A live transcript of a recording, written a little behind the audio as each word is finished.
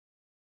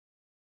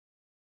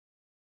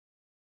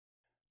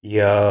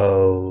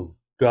Yo,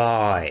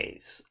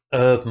 guys,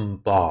 Urban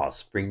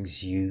Barz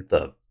brings you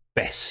the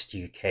best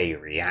UK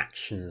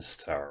reactions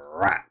to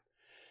rap,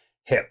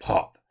 hip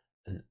hop,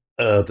 and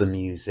urban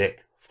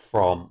music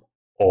from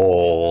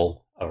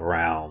all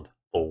around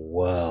the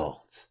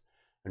world.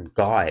 And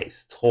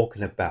guys,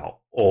 talking about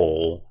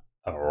all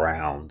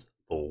around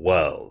the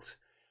world,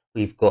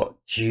 we've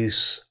got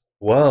Juice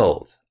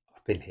WRLD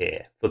up in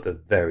here for the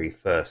very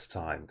first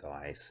time,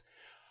 guys.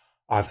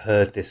 I've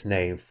heard this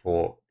name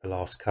for the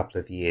last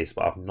couple of years,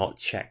 but I've not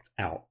checked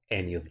out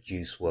any of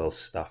Juice WRLD's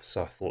stuff.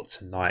 So I thought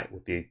tonight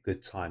would be a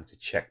good time to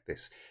check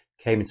this.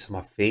 Came into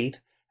my feed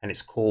and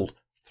it's called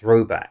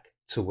Throwback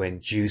to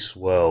When Juice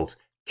WRLD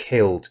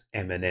Killed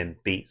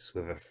Eminem Beats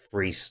with a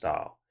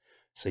Freestyle.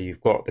 So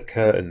you've got the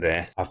curtain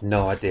there. I've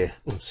no idea.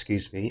 Oh,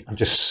 excuse me. I'm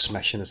just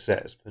smashing a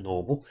set as per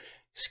normal.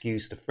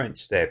 Excuse the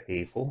French there,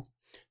 people.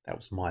 That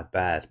was my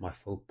bad, my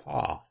faux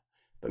pas.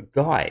 But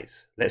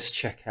guys, let's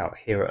check out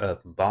here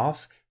at Urb'n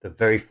Barz, the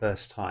very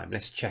first time.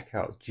 Let's check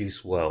out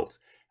Juice WRLD.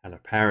 And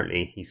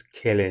apparently he's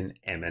killing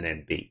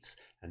Eminem beats.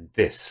 And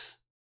this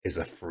is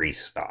a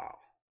freestyle.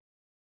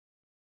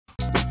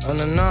 That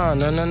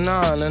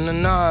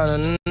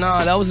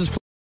was his.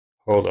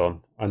 Hold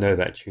on, I know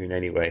that tune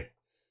anyway.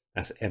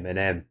 That's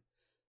Eminem.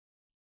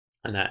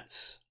 And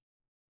that's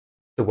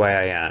The Way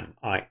I Am.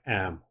 I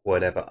am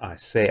whatever I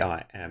say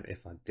I am.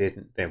 If I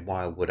didn't, then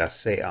why would I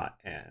say I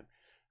am?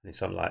 And it's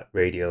something like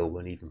radio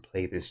won't even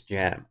play this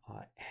jam.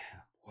 I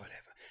am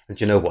whatever. And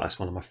do you know what? That's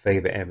one of my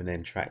favorite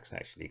Eminem tracks,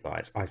 actually,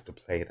 guys. I used to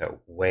play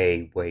that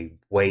way, way,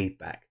 way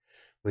back.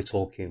 We're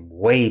talking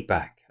way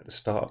back at the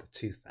start of the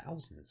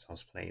 2000s. I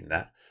was playing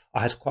that.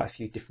 I had quite a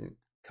few different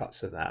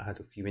cuts of that. I had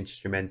a few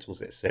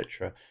instrumentals,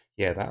 etc.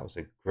 Yeah, that was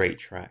a great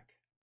track.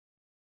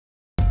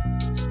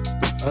 That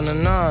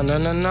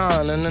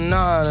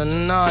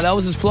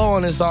was his flow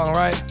on this song,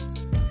 right?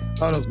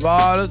 On the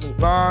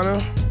bottom.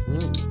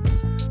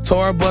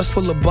 Tour bus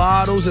full of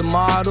bottles and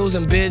models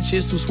and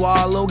bitches who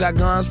swallow. Got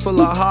guns full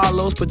of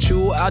hollows. Put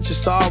you out your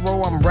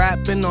sorrow. I'm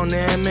rapping on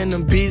them and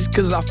them beats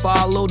cause I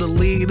follow the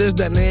leaders.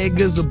 That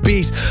nigga's a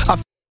beast.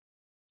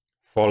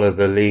 Follow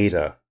the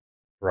leader.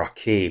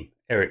 Rakim.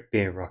 Eric B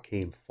and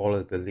Rakim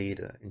followed the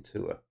leader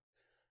into a...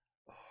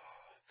 Oh,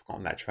 I've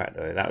forgotten that track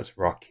though. That was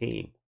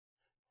Rakim.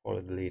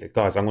 Follow the leader.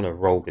 Guys, I'm going to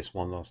roll this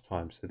one last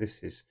time. So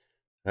this is,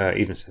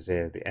 even says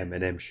here, the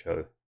Eminem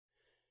show.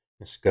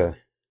 Let's go.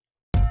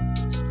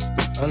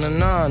 That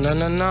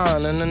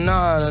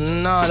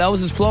was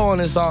his flow on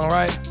this song,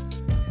 right?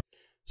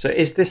 So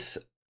is this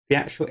the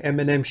actual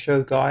Eminem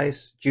show,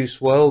 guys? Juice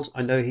WRLD?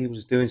 I know he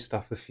was doing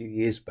stuff a few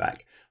years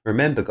back.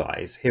 Remember,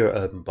 guys, here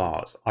at Urb'n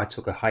Barz, I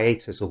took a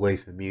hiatus away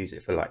from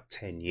music for like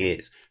 10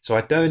 years. So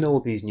I don't know all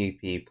these new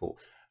people.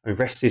 And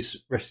rest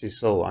his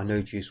soul, I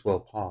know Juice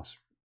WRLD passed,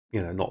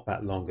 you know, not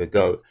that long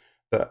ago.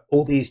 But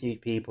all these new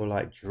people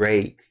like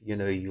Drake, you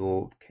know,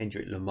 your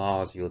Kendrick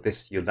Lamar's, your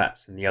this, your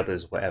that's, and the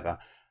others, whatever.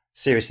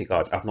 Seriously,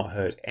 guys, I've not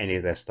heard any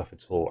of their stuff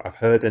at all. I've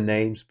heard the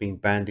names being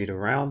bandied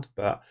around,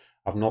 but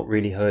I've not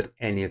really heard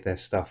any of their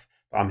stuff.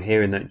 But I'm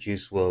hearing that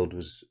Juice WRLD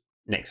was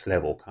next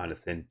level kind of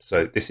thing.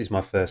 So this is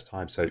my first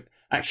time. So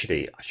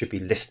actually, I should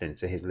be listening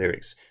to his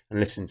lyrics and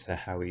listen to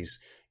how he's...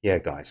 Yeah,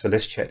 guys, so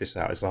let's check this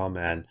out. It's our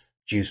man,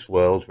 Juice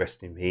WRLD,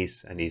 rest in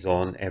peace. And he's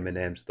on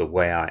Eminem's The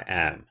Way I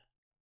Am.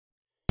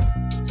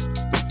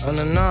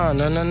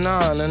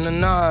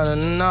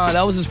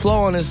 That was his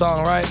flow on this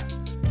song, right?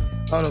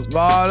 On the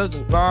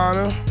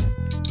bottom.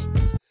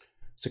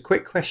 So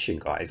quick question,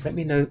 guys. Let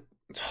me know,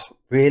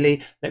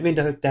 really, let me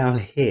know down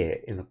here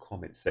in the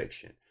comment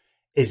section.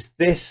 Is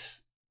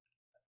this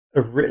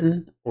a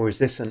written or is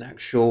this an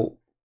actual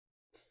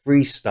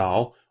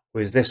freestyle or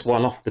is this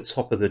one off the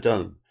top of the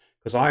dome?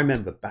 Because I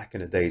remember back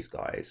in the days,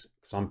 guys,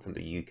 because I'm from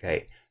the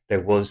UK,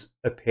 there was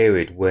a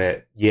period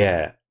where,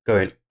 yeah,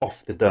 going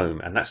off the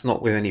dome, and that's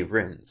not with any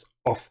writtens,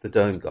 off the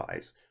dome,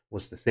 guys,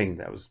 was the thing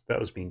that was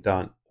being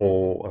done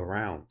all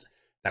around.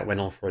 That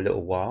went on for a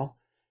little while.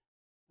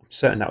 I'm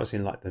certain that was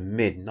in like the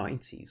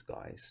mid-90s,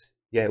 guys.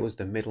 Yeah, it was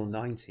the middle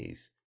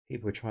 90s.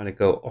 People were trying to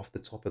go off the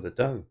top of the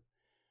dome.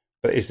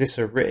 But is this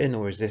a written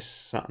or is this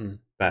something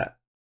that,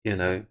 you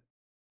know,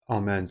 our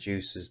man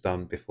Juice has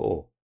done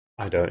before?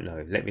 I don't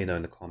know. Let me know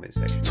in the comment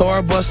section.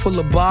 Tour bus full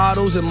of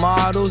bottles and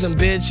models and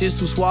bitches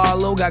who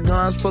swallow. Got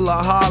guns full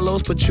of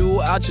hollows. Put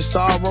you out your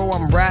sorrow.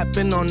 I'm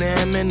rapping on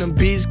them and them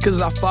beats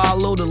cause I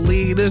follow the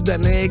leaders.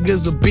 That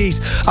nigga's a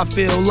beast. I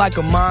feel like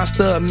a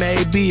monster,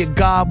 maybe a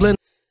goblin.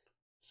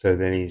 So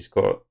then he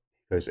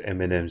goes,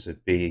 Eminem's a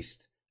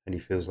beast, and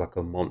he feels like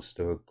a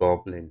monster, a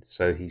goblin.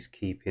 So he's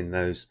keeping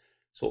those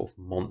sort of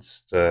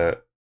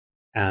monster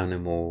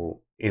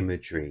animal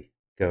imagery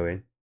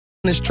going.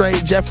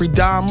 Straight Jeffrey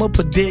Dahmer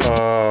predict.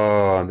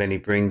 Oh, and then he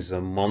brings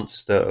a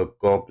monster, a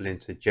goblin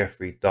to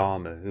Jeffrey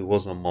Dahmer, who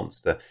was a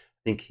monster.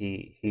 I think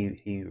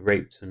he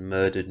raped and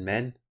murdered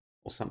men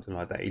or something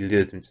like that. He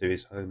lured them to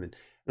his home, and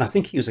I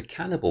think he was a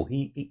cannibal.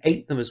 He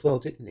ate them as well,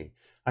 didn't he?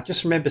 I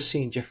just remember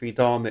seeing Jeffrey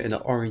Dahmer in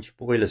an orange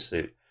boiler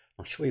suit.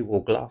 I'm sure he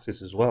wore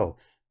glasses as well,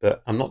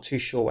 but I'm not too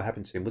sure what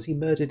happened to him. Was he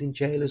murdered in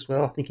jail as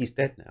well? I think he's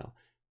dead now,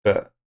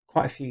 but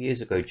quite a few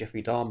years ago,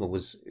 Jeffrey Dahmer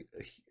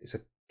is a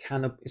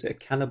cannibal. Is it a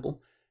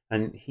cannibal?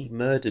 And he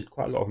murdered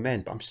quite a lot of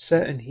men, but I'm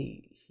certain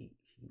he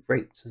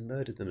raped and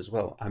murdered them as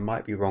well. I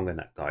might be wrong on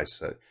that, guys.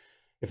 So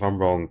if I'm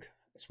wrong,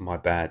 it's my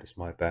bad. It's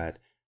my bad.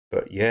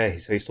 But yeah,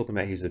 so he's talking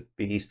about he's a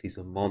beast, he's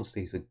a monster,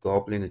 he's a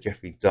goblin, a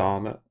Jeffrey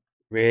Dahmer.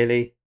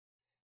 Really?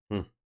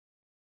 Hmm.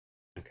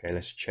 Okay,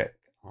 let's check.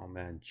 Oh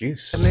man,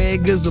 Juice.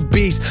 Nigga's a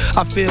beast.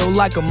 I feel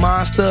like a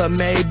monster,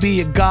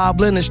 maybe a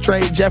goblin, a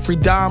straight Jeffrey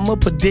Dahmer.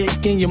 Put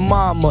dick in your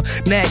mama,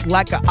 neck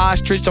like an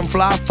ostrich. I'm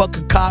fly, fuck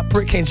a cop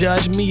prick. Can't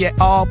judge me at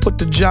all. Put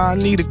the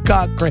Johnny the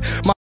Cochran.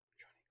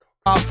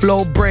 My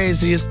flow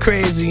brazy, it's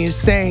crazy,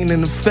 insane,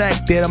 and the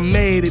fact that I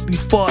made it,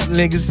 these fuck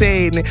niggas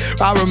hating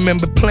it. I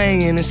remember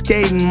playing and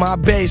skating in my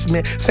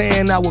basement,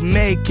 saying I would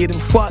make it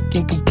and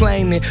fucking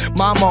complaining.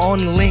 Mama on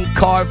the link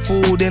card,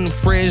 food in the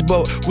fridge,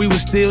 but we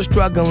was still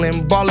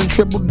struggling, balling,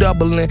 triple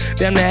doubling.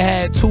 Them that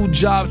had 2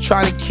 jobs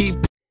trying to keep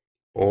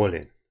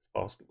balling,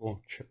 basketball,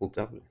 triple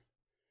doubling.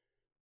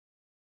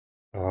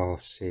 Oh,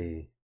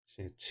 see.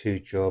 2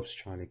 jobs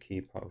trying to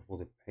keep up with all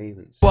the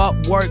payments.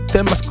 But worked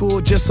in my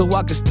school just so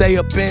I could stay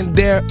up in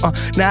there.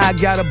 Now I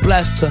gotta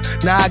bless her.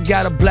 Now I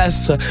gotta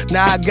bless her.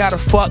 Now I gotta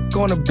fuck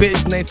on a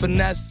bitch named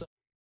Vanessa.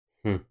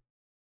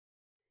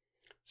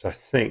 So I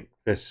think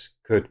this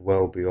could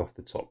well be off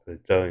the top of the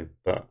dome,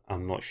 but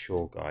I'm not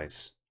sure,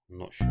 guys. I'm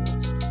not sure.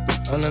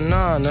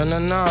 No.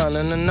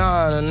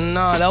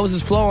 That was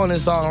his flow on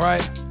this song,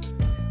 right?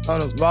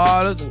 Urb'n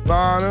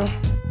Barz.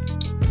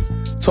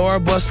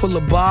 Tour bus full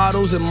of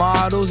bottles and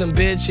models and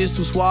bitches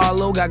who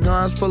swallow. Got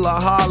guns full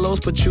of hollows,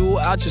 put you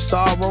out your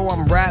sorrow.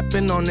 I'm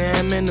rapping on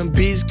them and them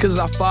beats cause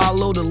I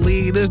follow the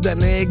leaders. That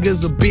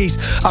nigga's a beast.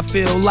 I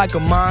feel like a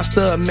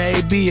monster,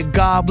 maybe a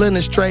goblin,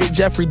 a straight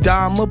Jeffrey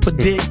Dahmer. Put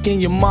dick in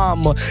your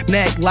mama,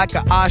 neck like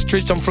an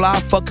ostrich. I'm fly,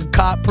 fuck a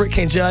cop prick.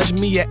 Can't judge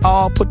me at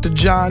all. Put the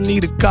Johnny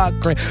the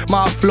Cochran.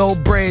 My flow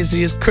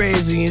brazy, it's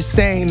crazy,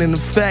 insane, and the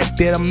fact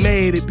that I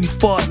made it, these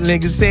fuck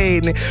niggas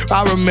hating it.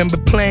 I remember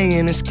playing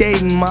and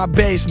skating in my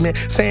basement,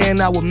 saying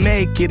I would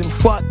make it and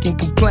fucking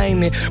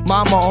complaining.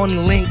 Mama on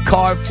the link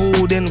card,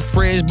 food in the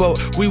fridge, but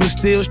we was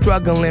still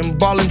struggling,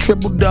 balling,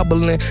 triple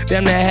doubling.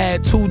 Them that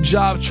had 2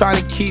 jobs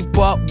trying to keep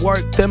up,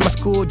 worked in my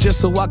school just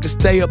so I could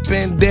stay up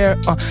in there.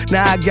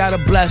 Now I gotta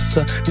bless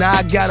her, now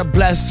I gotta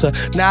bless her,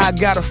 now I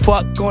gotta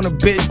fuck on a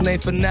bitch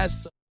named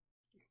Vanessa.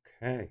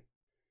 Okay,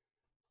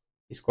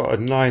 he's got a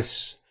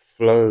nice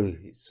flow,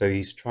 so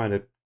he's trying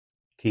to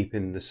keep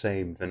in the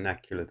same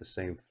vernacular, the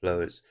same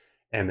flow as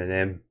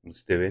Eminem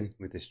was doing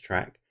with this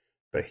track,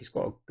 but he's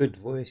got a good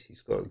voice,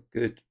 he's got a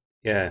good,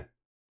 yeah,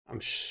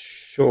 I'm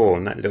sure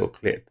in that little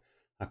clip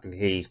I can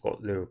hear he's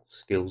got lyrical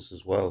skills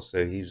as well,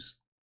 so he's,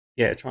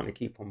 yeah, trying to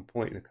keep on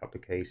point in a couple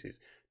of cases.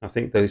 And I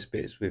think those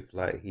bits with,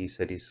 like, he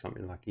said he's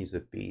something like he's a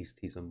beast,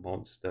 he's a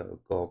monster, a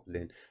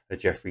goblin, a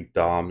Jeffrey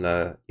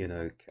Dahmer, you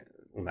know,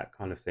 all that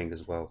kind of thing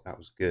as well, that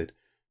was good,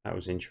 that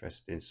was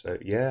interesting. So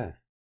yeah,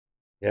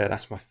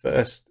 that's my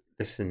first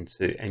listen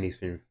to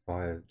anything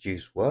via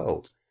Juice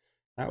WRLD.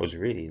 That was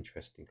really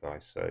interesting,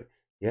 guys. So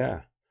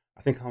yeah,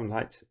 I think I would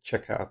like to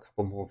check out a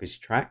couple more of his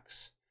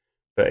tracks,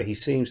 but he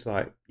seems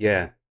like,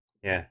 yeah,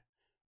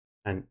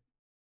 and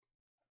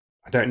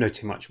I don't know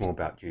too much more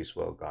about Juice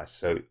WRLD, guys.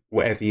 So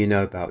whatever you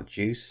know about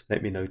Juice,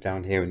 let me know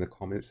down here in the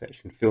comment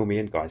section. Fill me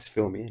in, guys,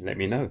 fill me in, let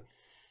me know.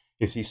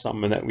 Is he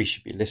someone that we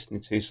should be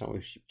listening to, someone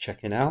we should be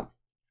checking out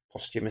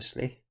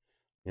posthumously,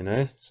 you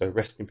know? So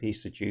rest in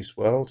peace to Juice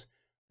WRLD.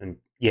 And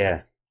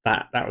yeah,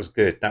 that was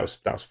good. That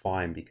was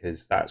fine,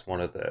 because that's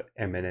one of the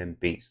Eminem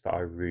beats that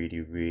I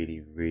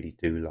really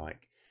do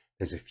like.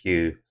 There's a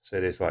few. So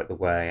there's like The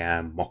Way I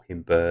Am,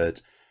 Mockingbird.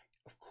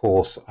 Of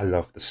course, I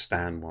love the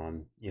Stan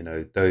one. You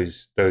know,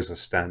 those are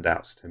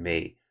standouts to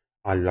me.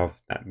 I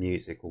love that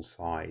musical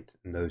side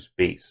and those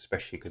beats,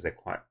 especially because they're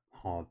quite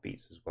hard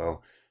beats as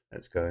well.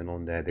 That's going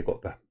on there. They've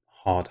got the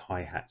hard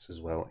hi-hats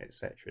as well,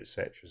 etc.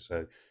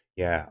 So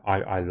yeah,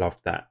 I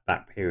love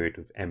that period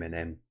of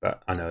Eminem,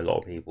 but I know a lot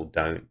of people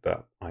don't,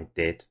 but I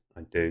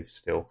do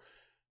still.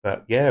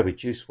 But yeah, with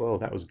Juice WRLD,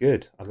 that was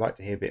good. I'd like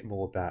to hear a bit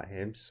more about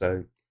him.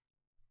 So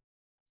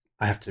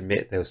I have to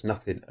admit there was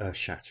nothing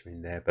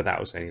earth-shattering there, but that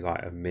was only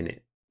like a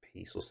minute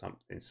piece or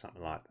something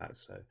like that.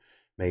 So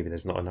maybe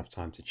there's not enough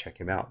time to check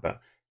him out. But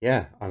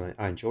yeah,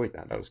 I enjoyed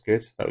that. That was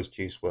good. That was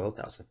Juice WRLD.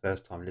 That's the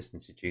first time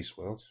listening to Juice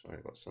WRLD. Sorry,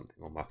 I got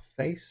something on my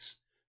face.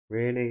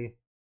 Really?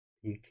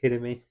 Are you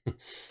kidding me?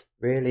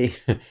 Really?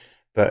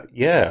 But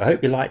yeah, I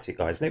hope you liked it,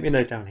 guys. Let me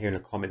know down here in the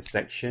comment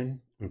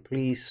section, and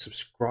please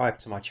subscribe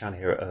to my channel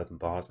here at Urb'n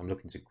Barz. I'm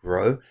looking to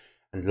grow,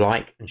 and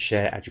like and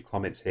share, add your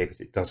comments here, because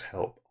it does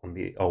help on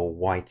the old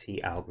YT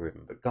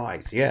algorithm. But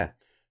guys, yeah,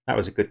 that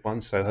was a good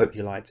one. So I hope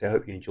you liked it. I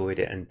hope you enjoyed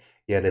it, and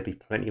yeah, there'll be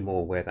plenty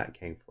more where that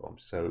came from.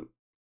 So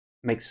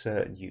make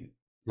certain you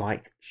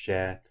like,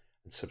 share,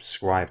 and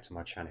subscribe to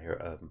my channel here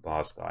at Urb'n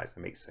Barz, guys,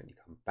 and make certain you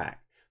come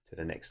back to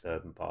the next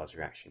Urb'n Barz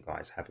reaction,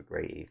 guys. Have a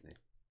great evening.